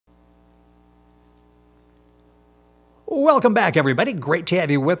Welcome back, everybody. Great to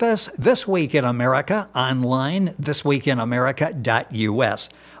have you with us. This Week in America, online, thisweekinamerica.us.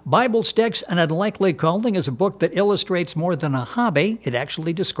 Bible Sticks, An Unlikely Calling is a book that illustrates more than a hobby. It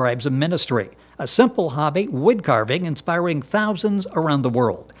actually describes a ministry. A simple hobby, wood carving, inspiring thousands around the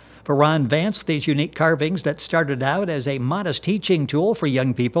world. For Ron Vance, these unique carvings that started out as a modest teaching tool for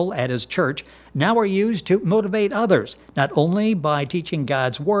young people at his church now are used to motivate others, not only by teaching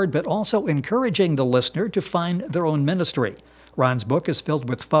God's Word, but also encouraging the listener to find their own ministry. Ron's book is filled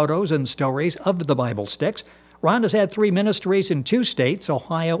with photos and stories of the Bible Sticks. Ron has had 3 ministries in 2 states,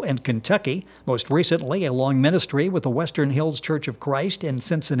 Ohio and Kentucky, most recently a long ministry with the Western Hills Church of Christ in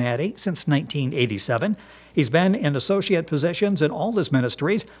Cincinnati since 1987. He's been in associate positions in all his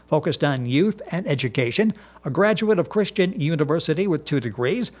ministries, focused on youth and education, a graduate of Christian University with 2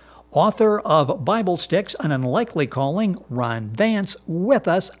 degrees, author of Bible Sticks, An Unlikely Calling, Ron Vance, with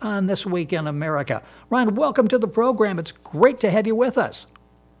us on This Week in America. Ron, welcome to the program. It's great to have you with us.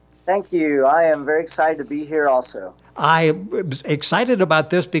 Thank you. I am very excited to be here also. I'm excited about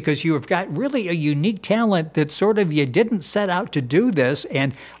this because you've got really a unique talent that sort of you didn't set out to do this.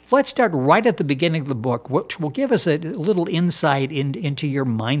 And let's start right at the beginning of the book, which will give us a little insight into your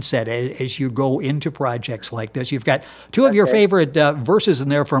mindset as you go into projects like this. You've got 2 of your favorite verses in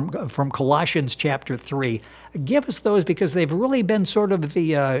there from Colossians chapter 3. Give us those because they've really been sort of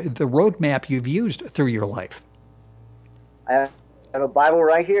the roadmap you've used through your life. I have a Bible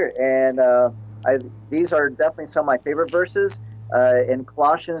right here, and these are definitely some of my favorite verses. In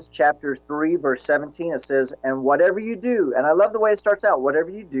Colossians chapter 3, verse 17, it says, "And whatever you do," and I love the way it starts out, "whatever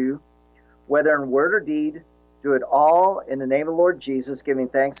you do, whether in word or deed, do it all in the name of the Lord Jesus, giving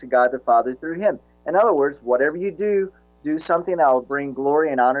thanks to God the Father through him." In other words, whatever you do something that will bring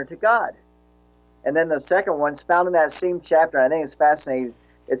glory and honor to God. And then the second one's found in that same chapter. I think it's fascinating.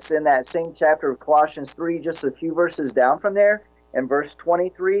 It's in that same chapter of Colossians 3, just a few verses down from there. And verse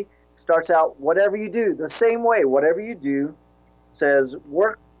 23 starts out, "Whatever you do," the same way, whatever you do, says,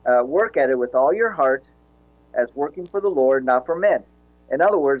 work at it with all your heart as working for the Lord, not for men. In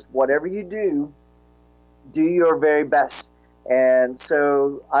other words, whatever you do your very best. And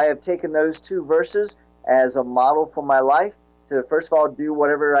so I have taken those 2 verses as a model for my life to, first of all, do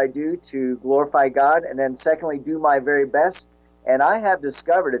whatever I do to glorify God, and then secondly, do my very best. And I have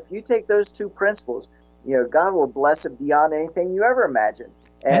discovered if you take those 2 principles, God will bless it beyond anything you ever imagined.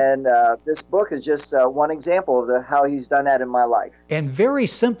 And this book is just one example of how he's done that in my life. And very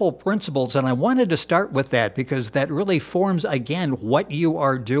simple principles, and I wanted to start with that because that really forms, again, what you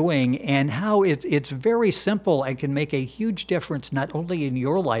are doing and how it's very simple and can make a huge difference not only in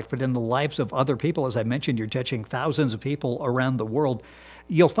your life, but in the lives of other people. As I mentioned, you're touching thousands of people around the world.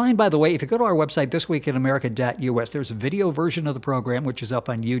 You'll find, by the way, if you go to our website, thisweekinamerica.us, there's a video version of the program, which is up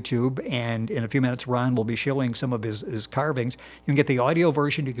on YouTube, and in a few minutes, Ron will be showing some of his carvings. You can get the audio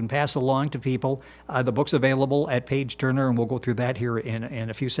version. You can pass along to people. The book's available at Page Turner, and we'll go through that here in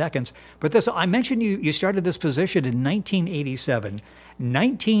a few seconds. But this, I mentioned you started this position in 1987.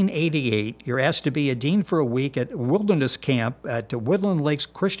 1988, you're asked to be a dean for a week at Wilderness Camp at Woodland Lakes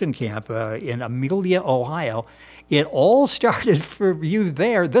Christian Camp in Amelia, Ohio. It all started for you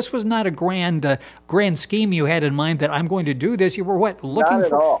there. This was not a grand scheme you had in mind that I'm going to do this. You were what? You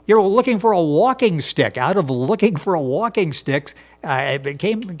were looking for a walking stick. Out of looking for a walking stick, it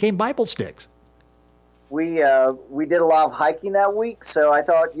became Bible Sticks. We did a lot of hiking that week, so I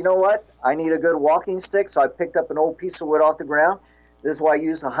thought, you know what? I need a good walking stick, so I picked up an old piece of wood off the ground. This is what I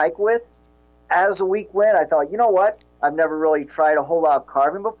used to hike with. As the week went, I thought, you know what? I've never really tried a whole lot of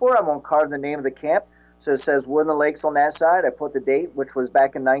carving before. I'm going to carve the name of the camp. So it says Woodland Lakes on that side. I put the date, which was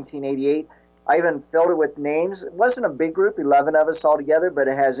back in 1988. I even filled it with names. It wasn't a big group, 11 of us all together, but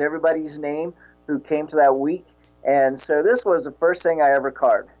it has everybody's name who came to that week. And so this was the first thing I ever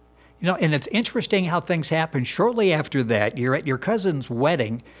carved. And it's interesting how things happen. Shortly after that, you're at your cousin's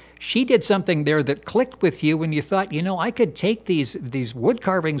wedding. She did something there that clicked with you, and you thought, I could take these wood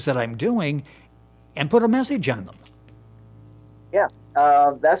carvings that I'm doing and put a message on them. Yeah,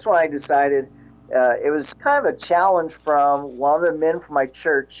 that's when I decided. It was kind of a challenge from one of the men from my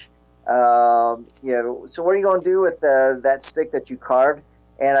church. So what are you going to do with that stick that you carved?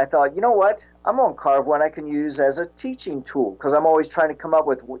 And I thought, you know what? I'm going to carve one I can use as a teaching tool because I'm always trying to come up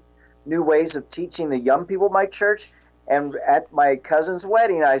with new ways of teaching the young people at my church. And at my cousin's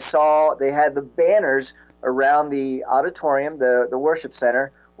wedding, I saw they had the banners around the auditorium, the worship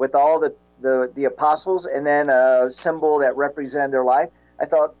center, with all the apostles and then a symbol that represented their life. I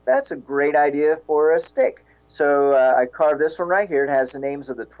thought, that's a great idea for a stick. So I carved this one right here. It has the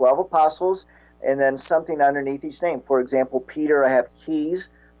names of the 12 apostles and then something underneath each name. For example, Peter, I have keys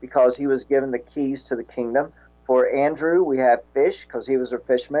because he was given the keys to the kingdom. For Andrew, we have fish because he was a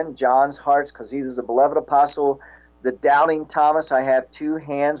fisherman. John's hearts because he was the beloved apostle. The doubting Thomas, I have two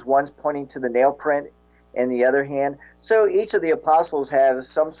hands. One's pointing to the nail print in the other hand. So each of the apostles have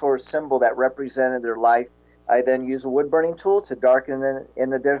some sort of symbol that represented their life. I then use a wood burning tool to darken in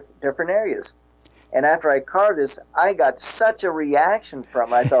the different areas. And after I carved this, I got such a reaction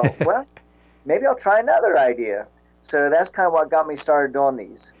from it. I thought, well, maybe I'll try another idea. So that's kind of what got me started doing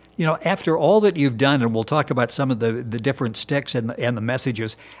these. You know, after all that you've done, and we'll talk about some of the different sticks and the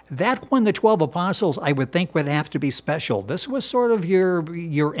messages, that one, the 12 Apostles, I would think would have to be special. This was sort of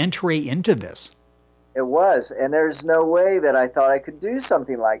your entry into this. It was, and there's no way that I thought I could do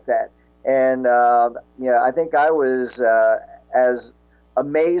something like that. And, I think I was as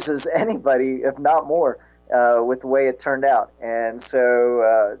amazed as anybody, if not more, with the way it turned out. And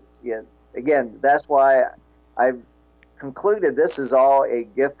so, again, that's why I've concluded this is all a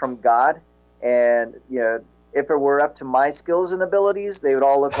gift from God. And, if it were up to my skills and abilities, they would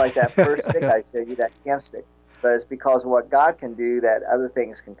all look like that first stick I showed you, that camp stick. But it's because of what God can do that other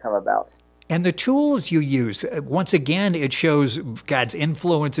things can come about. And the tools you use, once again, it shows God's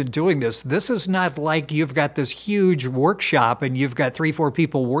influence in doing this. This is not like you've got this huge workshop and you've got 3-4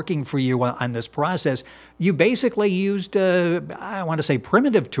 people working for you on this process. You basically used, I want to say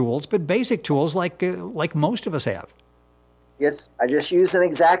primitive tools, but basic tools like most of us have. Yes, I just used an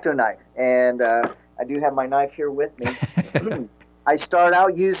X-ACTO knife, and I do have my knife here with me. I started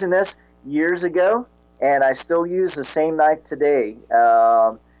out using this years ago, and I still use the same knife today.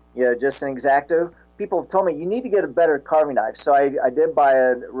 Just an X-ACTO. People have told me, you need to get a better carving knife. So I did buy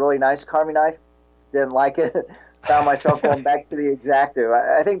a really nice carving knife. Didn't like it. Found myself going back to the X-ACTO.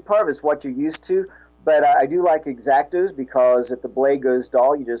 I think part of it's what you're used to, but I do like X-ACTOs because if the blade goes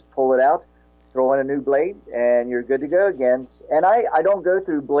dull, you just pull it out, throw in a new blade, and you're good to go again. And I don't go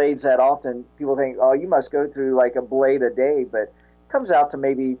through blades that often. People think, oh, you must go through like a blade a day, but it comes out to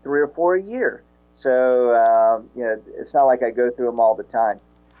maybe 3 or 4 a year. So, it's not like I go through them all the time.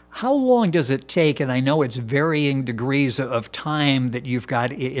 How long does it take, and I know it's varying degrees of time that you've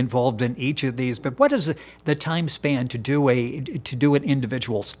got involved in each of these, but what is the time span to do an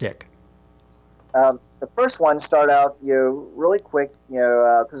individual stick? The first one start out really quick,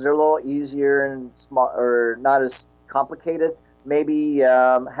 because they're a little easier and small, or not as complicated, maybe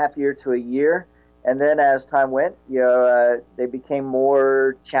half a year to a year. And then as time went, they became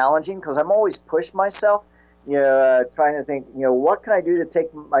more challenging because I'm always pushed myself. Trying to think, what can I do to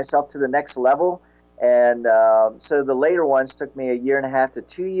take myself to the next level? And so the later ones took me 1.5 to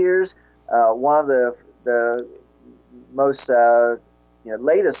 2 years. One of the most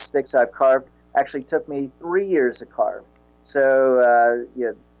latest sticks I've carved actually took me 3 years to carve. So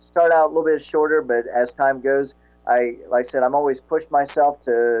start out a little bit shorter, but as time goes, like I said, I'm always pushed myself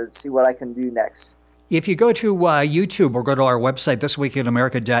to see what I can do next. If you go to YouTube or go to our website,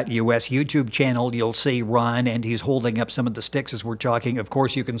 thisweekinamerica.us YouTube channel, you'll see Ron, and he's holding up some of the sticks as we're talking. Of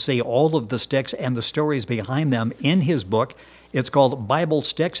course, you can see all of the sticks and the stories behind them in his book. It's called Bible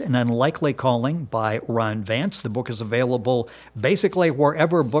Sticks, An Unlikely Calling by Ron Vance. The book is available basically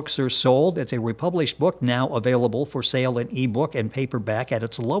wherever books are sold. It's a republished book now available for sale in ebook and paperback at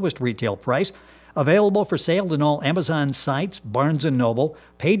its lowest retail price. Available for sale in all Amazon sites, Barnes & Noble,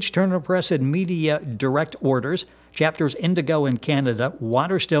 Page Turner Press and Media Direct Orders, Chapters Indigo in Canada,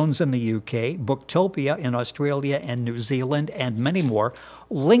 Waterstones in the UK, Booktopia in Australia and New Zealand, and many more.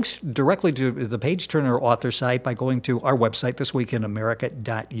 Links directly to the Page Turner author site by going to our website,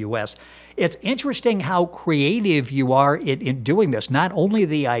 thisweekinamerica.us. It's interesting how creative you are in doing this. Not only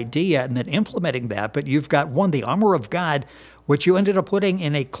the idea and then implementing that, but you've got the armor of God, which you ended up putting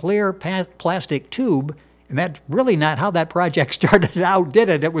in a clear plastic tube. And that's really not how that project started out, did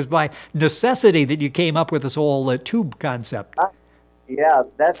it? It was by necessity that you came up with this whole tube concept. Yeah,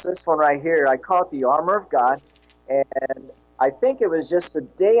 that's this one right here. I call it the armor of God. And I think it was just a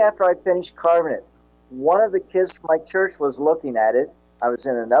day after I finished carving it. One of the kids from my church was looking at it. I was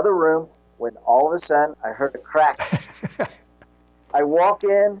in another room when all of a sudden I heard a crack. I walk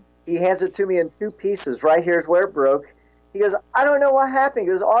in. He hands it to me in 2 pieces. Right here's where it broke. He goes, I don't know what happened.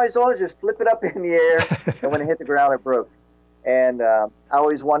 He goes, all I saw was just flip it up in the air, and when it hit the ground, it broke. And I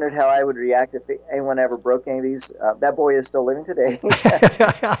always wondered how I would react if anyone ever broke any of these. That boy is still living today.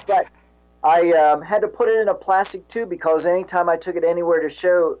 But I had to put it in a plastic tube because anytime I took it anywhere to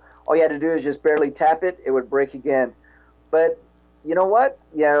show, all you had to do is just barely tap it, it would break again. But you know what?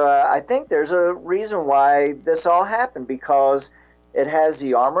 I think there's a reason why this all happened, because it has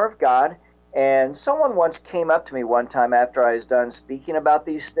the armor of God. And someone once came up to me one time after I was done speaking about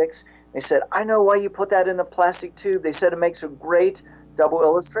these sticks. They said, I know why you put that in a plastic tube. They said it makes a great double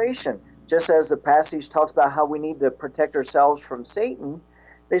illustration. just as the passage talks about how we need to protect ourselves from Satan,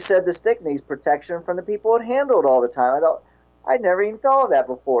 they said the stick needs protection from the people it handled all the time. I'd never even thought of that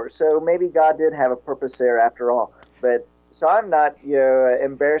before. So maybe God did have a purpose there after all. But so I'm not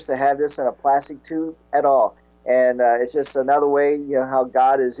embarrassed to have this in a plastic tube at all. And it's just another way, how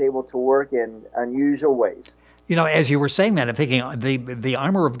God is able to work in unusual ways. As you were saying that, I'm thinking the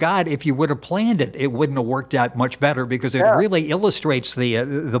armor of God, if you would have planned it, it wouldn't have worked out much better, because it really illustrates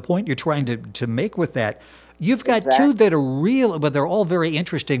the point you're trying to make with that. You've got two that are real, but they're all very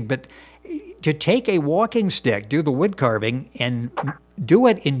interesting. But to take a walking stick, do the wood carving, and do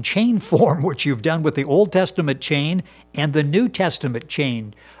it in chain form, which you've done with the Old Testament chain and the New Testament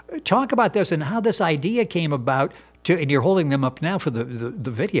chain. Talk about this and how this idea came about. And you're holding them up now for the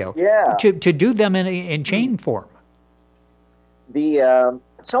video. Yeah. To do them in chain form.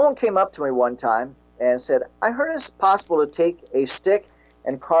 Someone came up to me one time and said, I heard it's possible to take a stick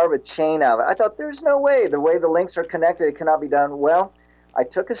and carve a chain out of it. I thought, there's no way. The way the links are connected, it cannot be done. Well, I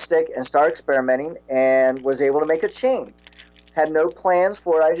took a stick and started experimenting and was able to make a chain. Had no plans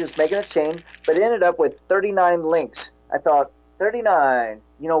for it. I was just making a chain, but ended up with 39 links. I thought, 39.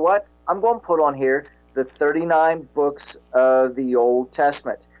 You know what? I'm going to put on here the 39 books of the Old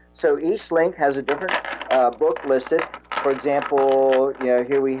Testament. So each link has a different book listed. For example,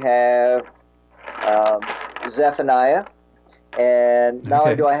 here we have Zephaniah. And not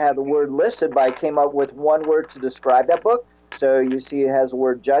only do I have the word listed, but I came up with one word to describe that book. So you see it has the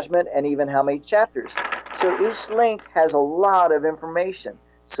word judgment and even how many chapters. So each link has a lot of information.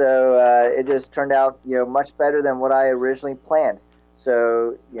 So it just turned out, much better than what I originally planned.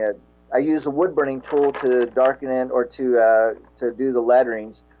 So, I use a wood burning tool to darken it or to do the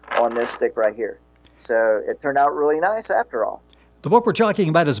letterings on this stick right here. So it turned out really nice after all. The book we're talking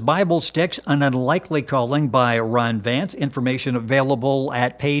about is Bible Sticks, An Unlikely Calling by Ron Vance. Information available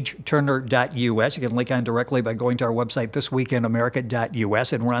at pageturner.us. You can link on directly by going to our website,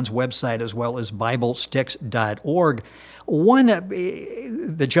 thisweekinamerica.us, and Ron's website as well as biblesticks.org. One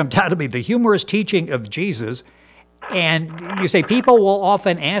that jumped out at me, the humorous teaching of Jesus. And you say people will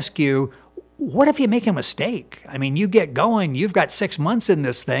often ask you, what if you make a mistake? I mean, you get going, you've got 6 months in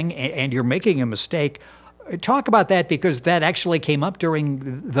this thing, and you're making a mistake. Talk about that, because that actually came up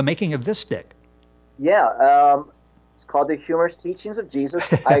during the making of this stick. Yeah, it's called The Humorous Teachings of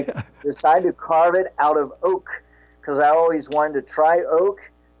Jesus. I decided to carve it out of oak because I always wanted to try oak.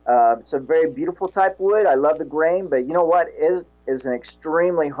 It's a very beautiful type of wood. I love the grain, but you know what? It is an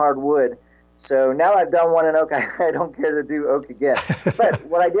extremely hard wood. So now I've done one in oak, I don't care to do oak again. But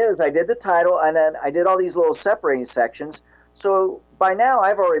what I did is I did the title, and then I did all these little separating sections. So by now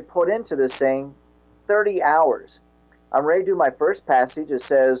I've already put into this thing 30 hours. I'm ready to do my first passage. It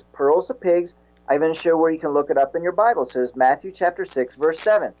says, pearls of pigs. I even show where you can look it up in your Bible. It says Matthew chapter 6, verse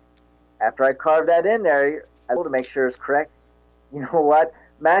 7. After I carved that in there, I wanted to make sure it's correct. You know what?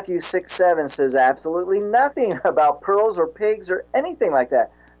 Matthew 6, 7 says absolutely nothing about pearls or pigs or anything like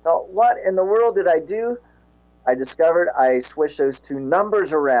that. Now, what in the world did I do? I discovered I switched those two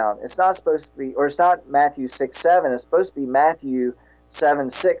numbers around. It's not supposed to be, or it's not Matthew 6, 7. It's supposed to be Matthew 7,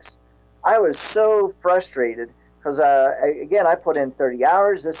 6. I was so frustrated because, again, I put in 30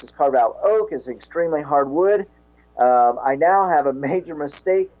 hours. This is carved out oak. It's extremely hard wood. I now have a major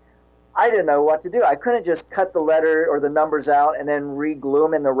mistake. I didn't know what to do. I couldn't just cut the letter or the numbers out and then re-glue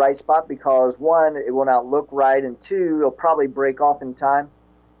them in the right spot because, one, it will not look right, and two, it'll probably break off in time.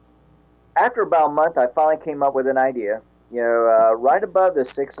 After about a month, I finally came up with an idea. Right above the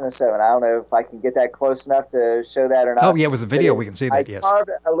 6 and the 7. I don't know if I can get that close enough to show that or not. Oh, yeah, with the video we can see that, yes. I carved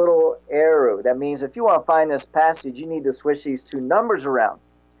a little arrow. That means if you want to find this passage, you need to switch these two numbers around.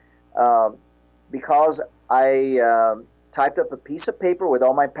 Because I typed up a piece of paper with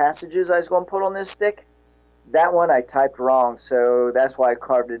all my passages I was going to put on this stick. That one I typed wrong, so that's why I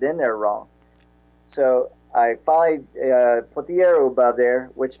carved it in there wrong. So I finally put the arrow above there,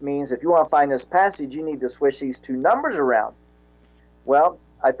 which means if you want to find this passage, you need to switch these two numbers around. Well,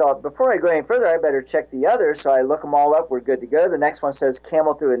 I thought before I go any further, I better check the others. So I look them all up. We're good to go. The next one says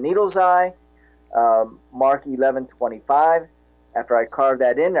camel through a needle's eye, Mark 11:25. After I carved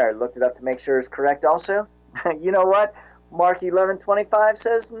that in there, I looked it up to make sure it's correct also. You know what? Mark 11:25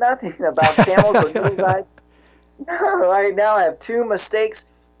 says nothing about camels or needle's eyes. No, I now have two mistakes.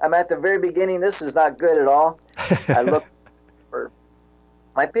 I'm at the very beginning. This is not good at all. I looked for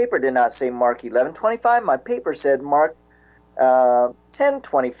my paper did not say Mark 11:25. My paper said Mark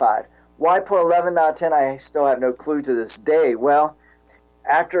 10:25. Why put 11 not 10? I still have no clue to this day. Well,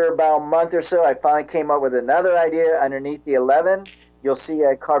 after about a month or so, I finally came up with another idea. Underneath the 11, you'll see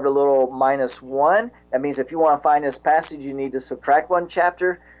I carved a little -1. That means if you want to find this passage, you need to subtract one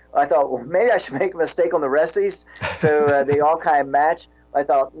chapter. I thought, well, maybe I should make a mistake on the rest of these so they all kind of match. I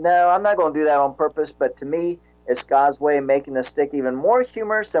thought, no, I'm not going to do that on purpose. But to me, it's God's way of making the stick even more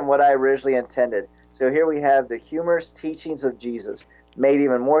humorous than what I originally intended. So here we have the humorous teachings of Jesus, made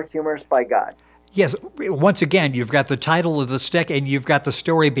even more humorous by God. Yes, once again, you've got the title of the stick, and you've got the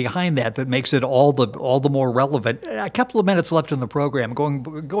story behind that makes it all the more relevant. A couple of minutes left in the program,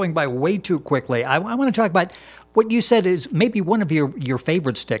 going by way too quickly. I want to talk about what you said is maybe one of your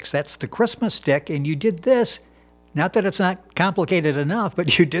favorite sticks. That's the Christmas stick, and you did this. Not that it's not complicated enough,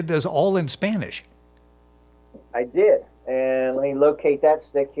 but you did this all in Spanish. I did, and let me locate that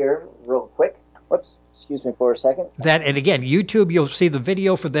stick here real quick. Whoops. Excuse me for a second. That, and again, YouTube, you'll see the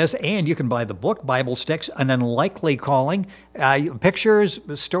video for this, and you can buy the book, Bible Sticks, An Unlikely Calling. Pictures,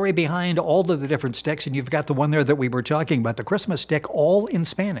 the story behind all of the different sticks, and you've got the one there that we were talking about, the Christmas stick, all in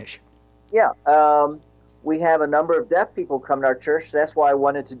Spanish. Yeah. We have a number of deaf people come to our church. So that's why I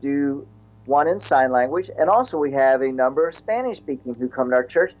wanted to do one in sign language. And also we have a number of Spanish-speaking who come to our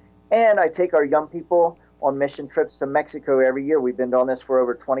church. And I take our young people on mission trips to Mexico every year. We've been doing this for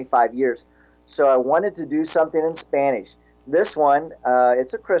over 25 years. So I wanted to do something in Spanish. This one,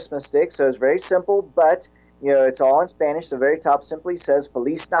 it's a Christmas stick, so it's very simple, but it's all in Spanish. The very top simply says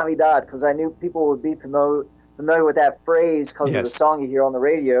Feliz Navidad, because I knew people would be familiar with that phrase because of the song you hear on the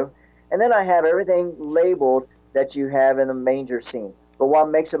radio. And then I have everything labeled that you have in a manger scene. But what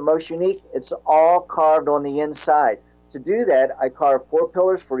makes it most unique, it's all carved on the inside. To do that, I carved 4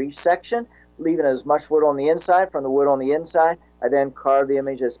 pillars for each section, leaving as much wood on the inside from the wood on the inside. I then carve the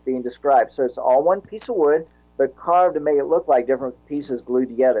image that's being described. So it's all one piece of wood, but carved to make it look like different pieces glued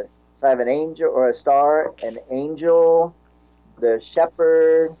together. So I have an angel or a star, an angel, the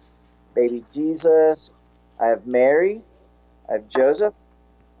shepherd, baby Jesus. I have Mary, I have Joseph,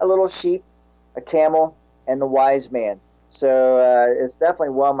 a little sheep, a camel, and the wise man. So it's definitely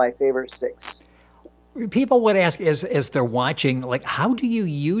one of my favorite sticks. People would ask, as they're watching, like, how do you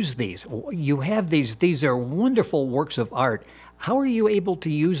use these? You have these are wonderful works of art. How are you able to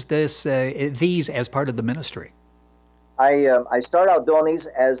use these as part of the ministry? I started out doing these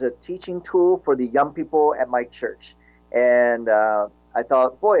as a teaching tool for the young people at my church. And I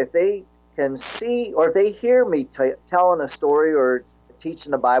thought, boy, if they can see or if they hear me telling a story or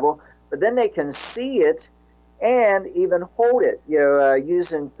teaching the Bible, but then they can see it and even hold it,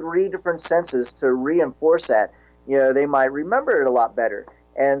 using 3 different senses to reinforce that. They might remember it a lot better.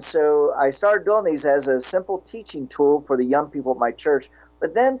 And so I started doing these as a simple teaching tool for the young people at my church.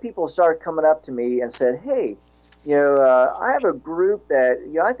 But then people started coming up to me and said, hey, I have a group that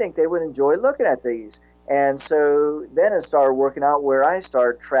I think they would enjoy looking at these. And so then it started working out where I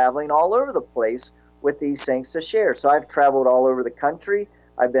started traveling all over the place with these things to share. So I've traveled all over the country.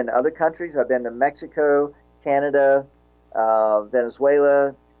 I've been to other countries. I've been to Mexico, Canada,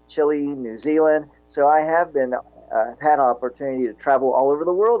 Venezuela, Chile, New Zealand. So I have been had an opportunity to travel all over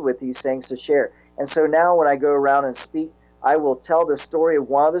the world with these things to share. And so now when I go around and speak, I will tell the story of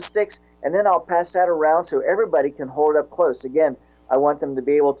one of the sticks, and then I'll pass that around so everybody can hold it up close. Again, I want them to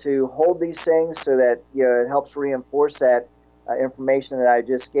be able to hold these things so that it helps reinforce that information that I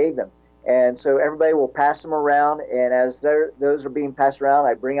just gave them. And so everybody will pass them around, and as those are being passed around,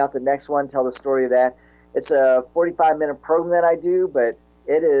 I bring out the next one, tell the story of that. It's a 45-minute program that I do, but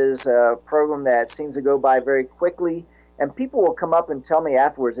it is a program that seems to go by very quickly. And people will come up and tell me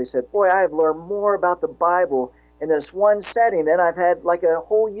afterwards, they said, boy, I have learned more about the Bible in this one setting than I've had like a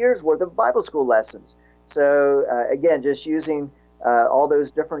whole year's worth of Bible school lessons. So again, just using all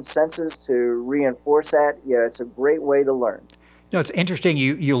those different senses to reinforce that, it's a great way to learn. It's interesting.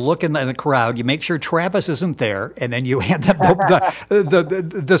 You look in the crowd, you make sure Travis isn't there, and then you hand them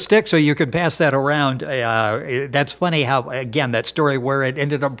the stick so you can pass that around. That's funny how, again, that story where it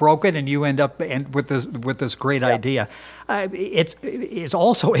ended up broken and you end up with this great idea. It's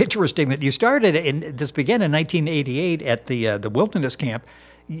also interesting that you started this began in 1988 at the wilderness camp.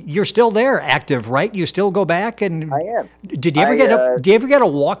 You're still there, active, right? You still go back and I am. Did you ever get a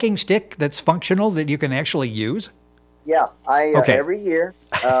walking stick that's functional that you can actually use? Yeah, every year,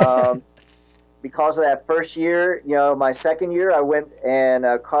 because of that first year, my second year, I went and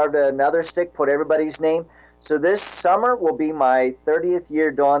carved another stick, put everybody's name. So this summer will be my 30th year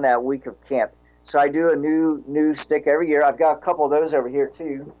doing that week of camp. So I do a new stick every year. I've got a couple of those over here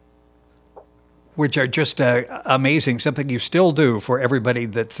too, which are just amazing. Something you still do for everybody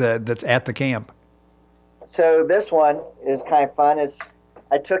that's at the camp. So this one is kind of fun.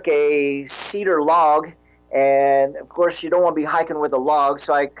 I took a cedar log. And, of course, you don't want to be hiking with a log,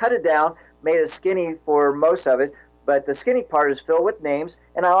 so I cut it down, made it skinny for most of it, but the skinny part is filled with names,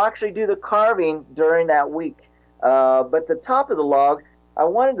 and I'll actually do the carving during that week. But the top of the log, I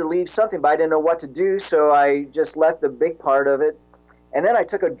wanted to leave something, but I didn't know what to do, so I just left the big part of it. And then I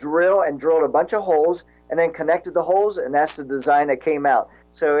took a drill and drilled a bunch of holes and then connected the holes, and that's the design that came out.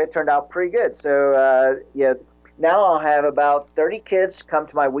 So it turned out pretty good. So yeah, now I'll have about 30 kids come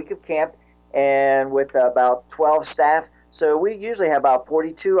to my week of camp, and with about 12 staff. So we usually have about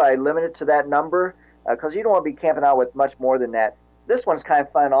 42. I limit it to that number because you don't want to be camping out with much more than that. This one's kind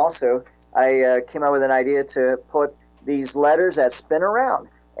of fun also. I came up with an idea to put these letters that spin around.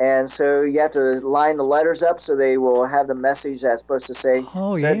 And so you have to line the letters up so they will have the message that's supposed to say.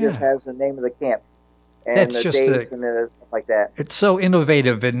 Oh, so yeah. it just has the name of the camp and That's the just dates and the stuff like that. It's so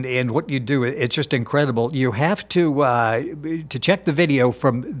innovative, and what you do, it's just incredible. You have to check the video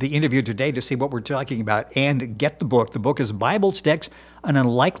from the interview today to see what we're talking about and get the book. The book is Bible Sticks, An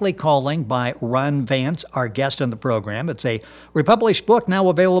Unlikely Calling by Ron Vance, our guest on the program. It's a republished book now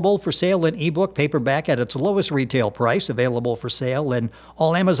available for sale in ebook, paperback at its lowest retail price, available for sale in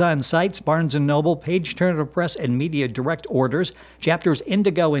all Amazon sites, Barnes & Noble, Page Turner Press, and Media Direct orders. Chapters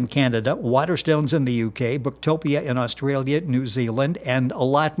Indigo in Canada, Waterstones in the UK, Booktopia in Australia, New Zealand, and a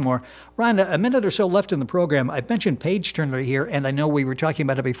lot more. Ron, a minute or so left in the program. I've mentioned Page Turner here, and I know we were talking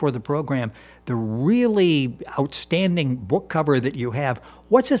about it before the program. The really outstanding book cover that you have.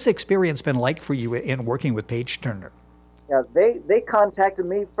 What's this experience been like for you in working with Page Turner? Yeah, they contacted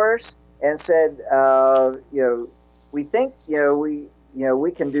me first and said, we think we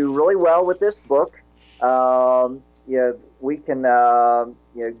can do really well with this book. We can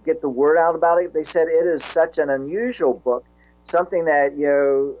get the word out about it. They said it is such an unusual book, something that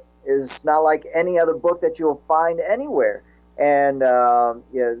is not like any other book that you'll find anywhere. And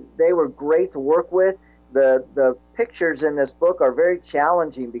they were great to work with. The pictures in this book are very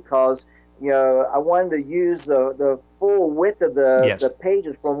challenging because I wanted to use the full width of the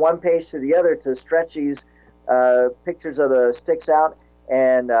pages from one page to the other to stretch these pictures of the sticks out.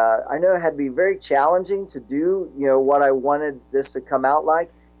 And I know it had to be very challenging to do, what I wanted this to come out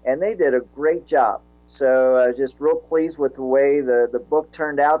like. And they did a great job. So just real pleased with the way the book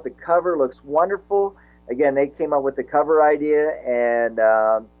turned out. The cover looks wonderful. Again, they came up with the cover idea, and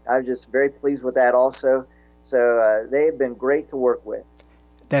I'm just very pleased with that also. So they've been great to work with.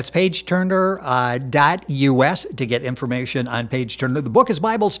 That's pageturner.us to get information on Page Turner. The book is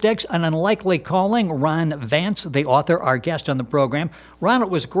Bible Sticks, An Unlikely Calling. Ron Vance, the author, our guest on the program. Ron, it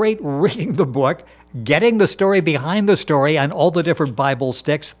was great reading the book, getting the story behind the story on all the different Bible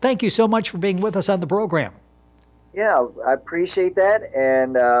sticks. Thank you so much for being with us on the program. Yeah, I appreciate that,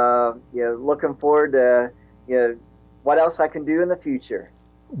 and looking forward to what else I can do in the future.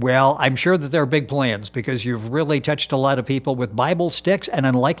 Well, I'm sure that there are big plans because you've really touched a lot of people with Bible Sticks, An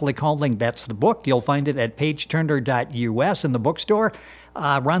Unlikely Calling. That's the book. You'll find it at pageturner.us in the bookstore.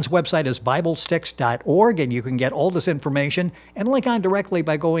 Ron's website is biblesticks.org, and you can get all this information and link on directly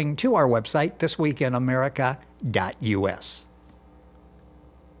by going to our website, thisweekinamerica.us.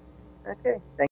 Okay, thank you.